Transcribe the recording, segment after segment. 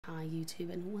Hi YouTube,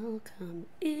 and welcome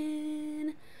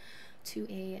in to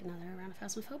another round of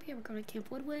Phasmophobia. We're going to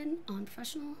Camp Woodwind on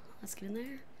Professional. Let's get in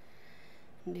there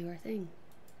and do our thing.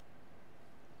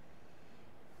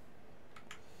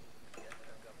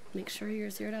 Make sure you're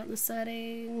zeroed out in the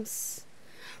settings.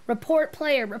 Report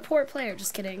player, report player.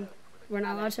 Just kidding. We're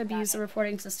not allowed to abuse the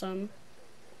reporting system.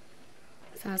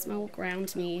 Phasmo will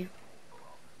ground me.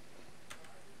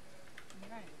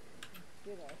 Alright, let's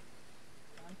do this.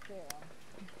 On two.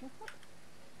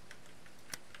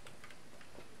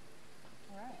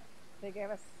 Alright. They gave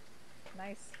us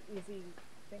nice, easy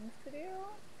things to do.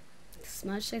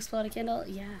 Smudge to explode a candle?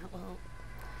 Yeah, well,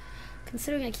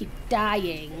 considering I keep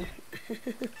dying.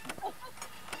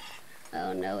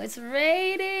 Oh no, it's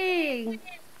raining!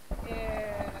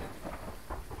 Yeah.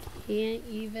 Can't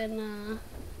even,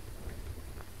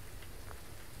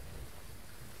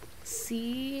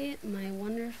 see my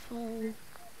wonderful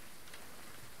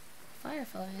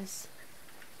fireflies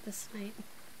this night.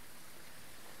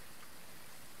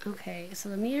 Okay, so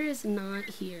the mirror is not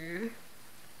here.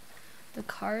 The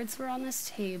cards were on this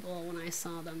table when I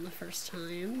saw them the first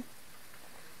time.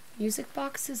 Music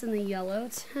box is in the yellow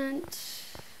tent.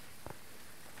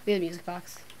 We have a music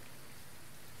box.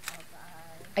 Okay.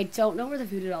 I don't know where the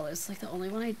voodoo doll is. It's like the only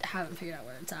one I haven't figured out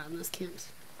where it's at in this camp.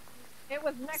 It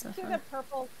was next So to far. the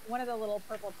purple, one of the little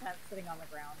purple tents sitting on the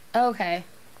ground. Okay.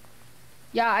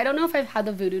 Yeah, I don't know if I've had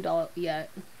the voodoo doll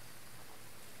yet.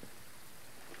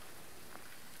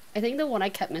 I think the one I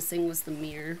kept missing was the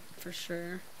mirror, for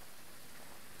sure.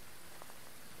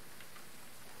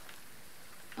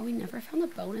 Oh, we never found the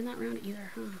bone in that round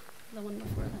either, huh? The one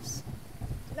before this.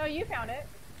 No, you found it.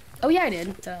 Oh yeah, I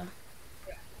did. Duh.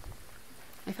 Yeah.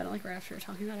 I found it like right after we were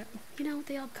talking about it. You know,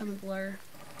 they all become a blur.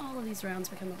 All of these rounds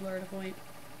become a blur at a point.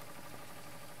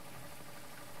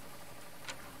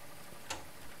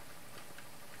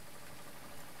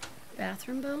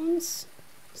 Bathroom bones?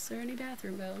 Is there any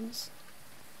bathroom bones?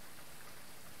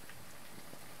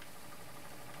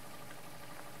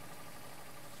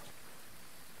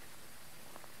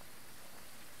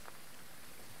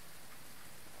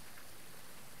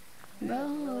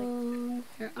 Bone,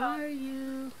 where are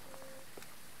you?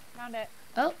 Found it.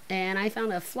 Oh, and I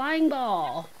found a flying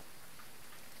ball.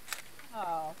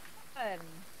 Oh, fun.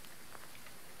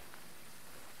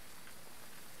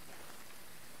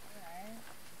 Alright.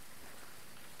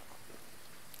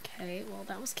 Okay, well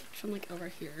that was kicked from like over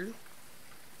here.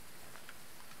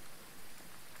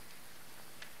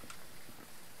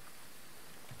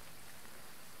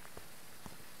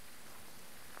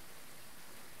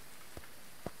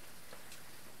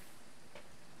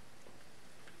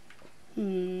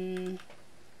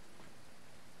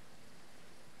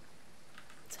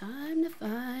 Time to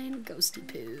find Ghosty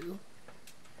Poo.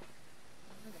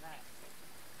 Look at that.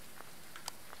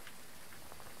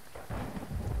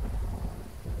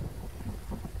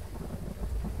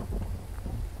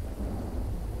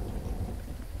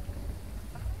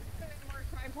 More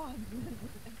tripods.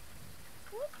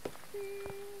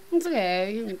 Whoopsie. It's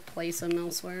okay, you can place them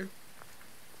elsewhere.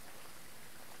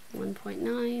 1.9,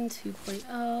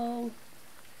 2.0,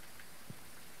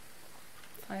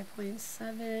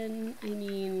 5.7. I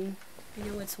mean, I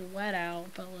know it's wet out,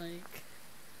 but like,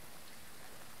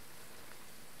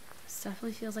 this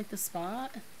definitely feels like the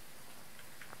spot.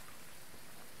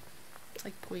 It's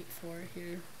like 0.4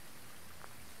 here.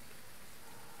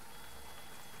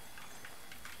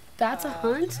 That's a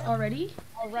hunt already?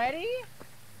 Already?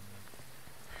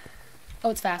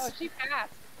 Oh, it's Oh, fast. she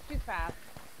passed. She's fast.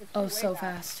 She's Oh, way so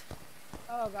fast.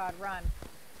 Oh god, run.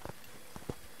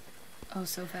 Oh,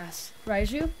 so fast.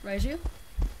 Raiju? Raiju?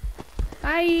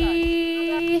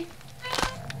 Bye!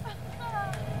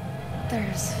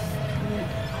 There's...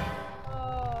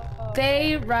 Oh.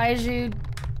 They, Raiju,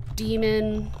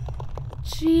 Demon.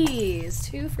 Jeez,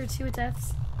 2 for 2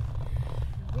 deaths.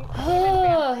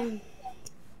 Oh.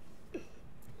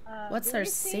 What's their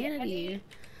sanity?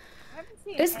 I haven't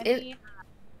seen It's, any.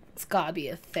 it's gotta be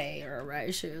a Thaye or a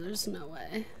Raiju. There's no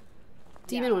way.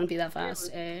 Demon wouldn't be that fast,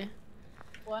 eh?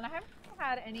 Well, and I haven't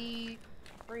had any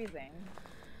freezing.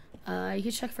 You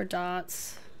can check for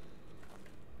dots.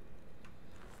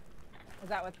 Is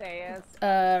that what they is?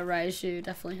 Raiju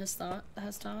definitely has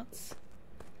dots.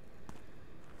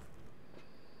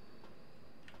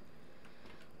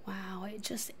 Wow, it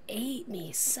just ate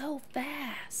me so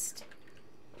fast.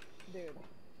 Dude,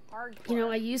 hardcore. You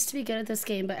know, I used to be good at this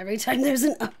game, but every time there's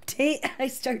an update, I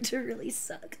start to really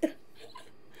suck.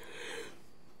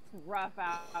 Rough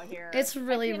out here. It's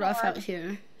really rough out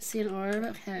here. See an orb?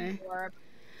 Okay. Orb.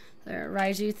 There,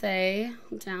 Raiju Thaye,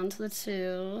 down to the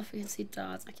 2. If we can see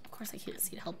dots. Of course I can't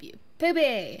see to help you.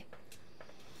 Poopy!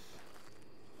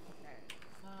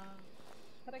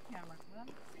 camera.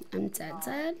 I'm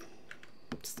dead.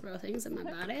 Just throw things in my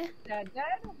body. Dead.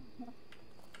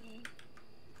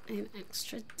 I'm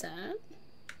extra dead.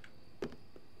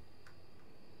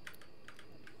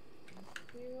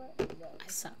 I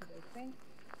suck. I think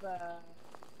the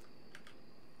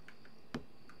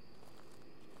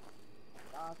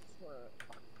dots were.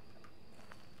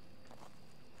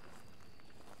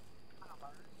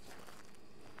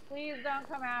 Please don't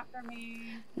come after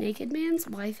me. Naked man's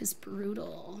wife is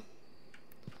brutal.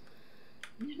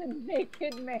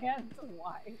 Naked man's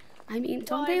wife. I mean,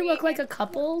 don't they look like a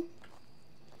couple?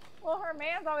 Well, her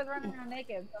man's always running around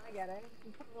naked, so I get it.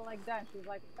 She's totally like done. She's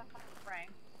like, "Stop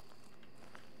Frank."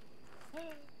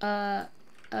 Oh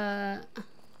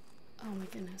my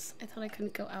goodness. I thought I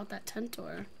couldn't go out that tent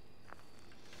door.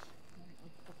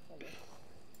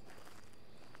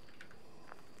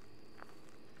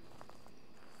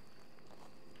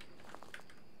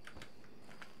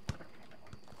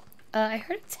 I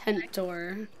heard a tent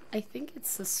door. I think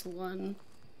it's this one.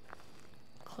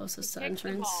 Closest to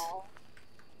entrance.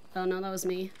 Oh no, that was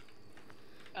me.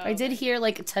 Oh, I did hear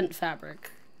like a tent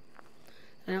fabric.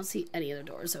 I don't see any other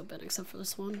doors open except for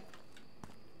this one.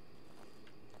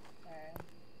 Okay.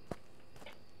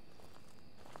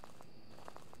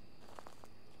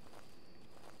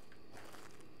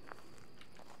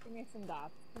 Give me some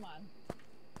dots. Come on.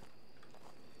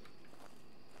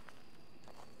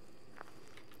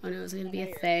 Oh no, it's gonna be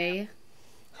a Thaye.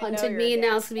 Hunted me and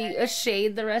now it's gonna be a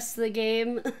shade the rest of the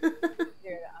game. Dude,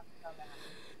 I'm so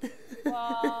mad.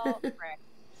 Well, frick.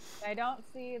 I don't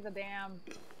see the damn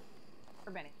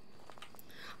ribbon.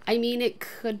 I mean, it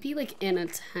could be like in a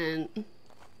tent.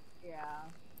 Yeah.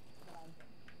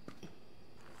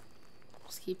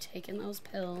 Just keep taking those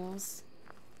pills.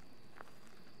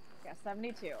 Yeah,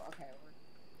 72. Okay,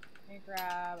 I'm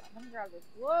gonna grab this.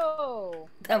 Whoa!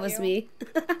 That was me.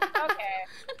 Okay.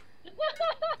 I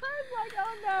was like,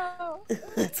 oh no.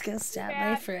 Let's go stab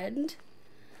my friend.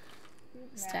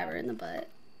 Stab her in the butt.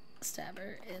 Stab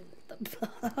her in the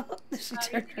butt. She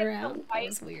turned around. That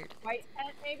was weird. White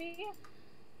tent, maybe?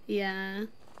 Yeah.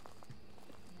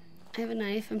 I have a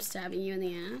knife. I'm stabbing you in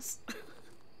the ass.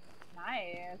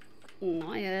 Nice.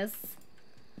 Nice.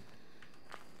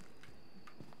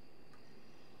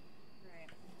 Right.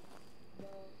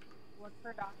 We'll look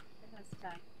for doctor in this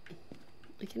tent.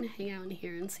 I can hang out in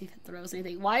here and see if it throws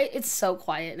anything. Why? It's so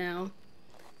quiet now.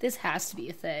 This has to be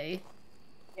a Thaye.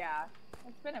 Yeah.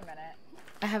 It's been a minute.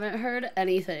 I haven't heard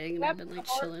anything, and I've been like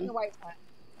chilling. Orbs in the white tent.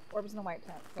 Orbs in the white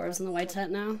tent. Orbs in the white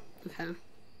tent now? Okay.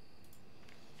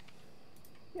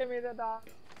 Give me the dot.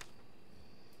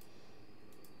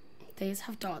 These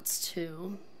have dots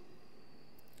too.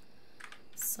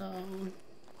 So.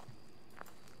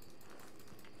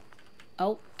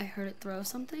 Oh, I heard it throw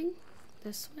something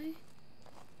this way.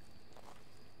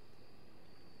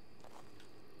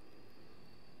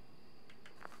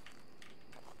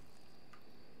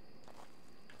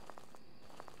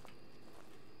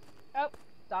 Oh,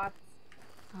 dots.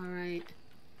 All right.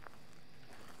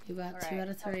 You got All 2 right. out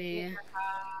of 3.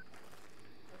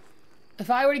 If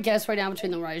I were to guess right now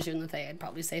between the Raiju and the Thaye, I'd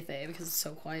probably say Thaye because it's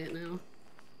so quiet now.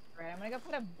 Alright, I'm gonna go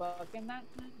put a book in that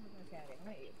tent. I'm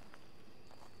gonna eat.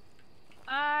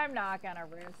 I'm not gonna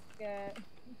risk it.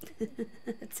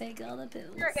 Take all the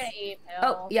pills. You're gonna eat pills.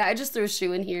 Oh, yeah, I just threw a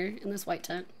shoe in here in this white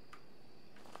tent.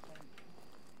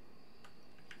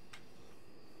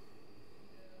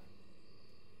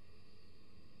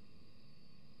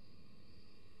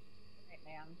 Right,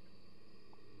 man.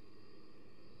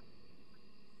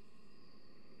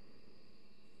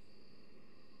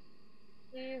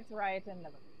 Please write in the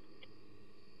book.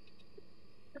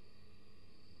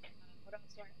 What I'm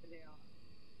starting to do.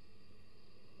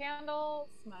 Candle,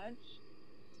 smudge,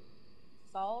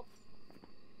 salt.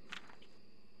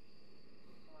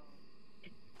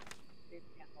 These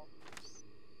candles.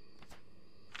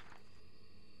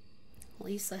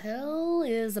 Lisa Hill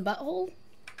is a butthole.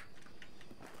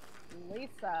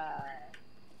 Lisa.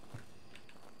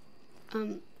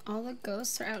 All the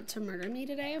ghosts are out to murder me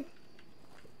today. It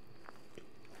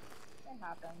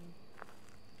happens.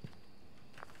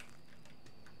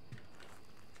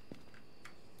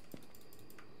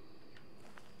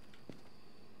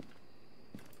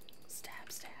 Stab,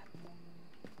 stab.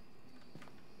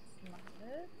 Smudge.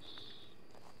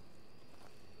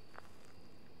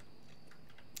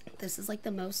 This is like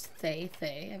the most Thaye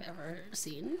I've ever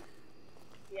seen.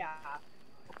 Yeah.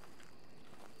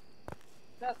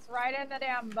 Just write in the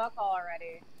damn book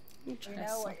already. You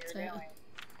know what you're doing.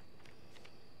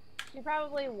 She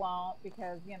probably won't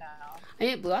because, you know. I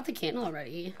mean, it blew out the candle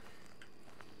already.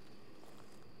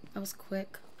 That was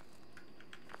quick.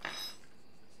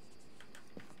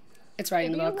 It's right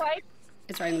in the book.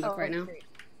 It's right in the book right now. Great.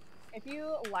 If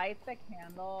you light the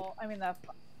candle, I mean the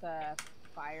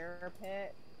fire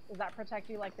pit, does that protect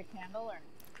you like the candle or?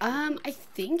 I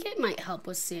think it might help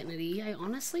with sanity. I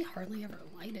honestly hardly ever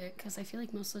light it because I feel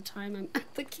like most of the time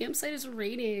the campsite is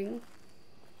raining.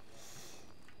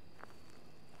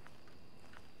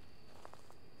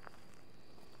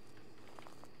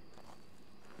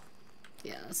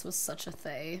 Yeah, this was such a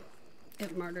THAYE.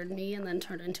 It murdered me and then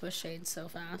turned into a shade so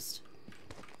fast.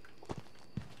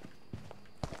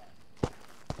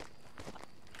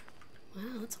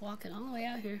 Wow, it's walking all the way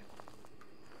out here.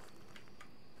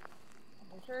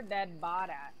 I'm sure dead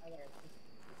bot at. Oh, there it is.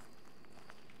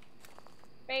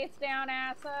 Face down,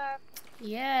 ass up.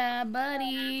 Yeah,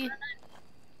 buddy.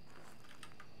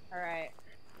 All right.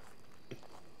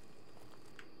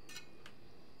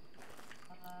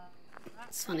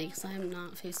 It's funny because I'm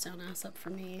not face down, ass up for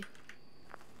me.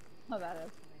 Oh, that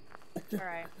is funny. All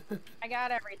right. I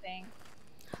got everything.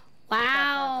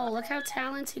 Wow, look how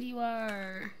talented you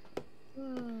are.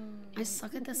 I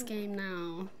suck at this game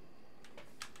now.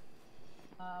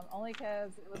 Only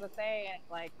because it was a thing,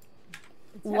 like...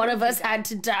 One of us had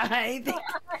to die.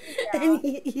 And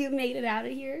you made it out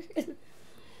of here.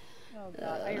 Oh,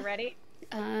 God. Are you ready?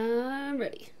 I'm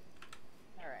ready.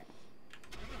 Alright.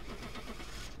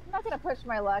 I'm not going to push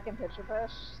my luck and picture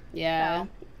push. Yeah,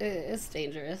 no. It's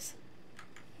dangerous.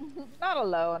 Not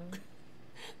alone.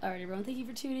 Alright, everyone, thank you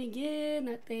for tuning in.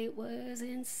 That date was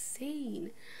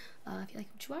insane. If you like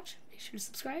what you watch, make sure to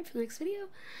subscribe for the next video.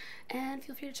 And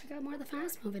feel free to check out more of the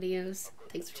Phasmo videos.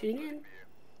 Thanks for tuning in.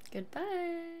 Goodbye.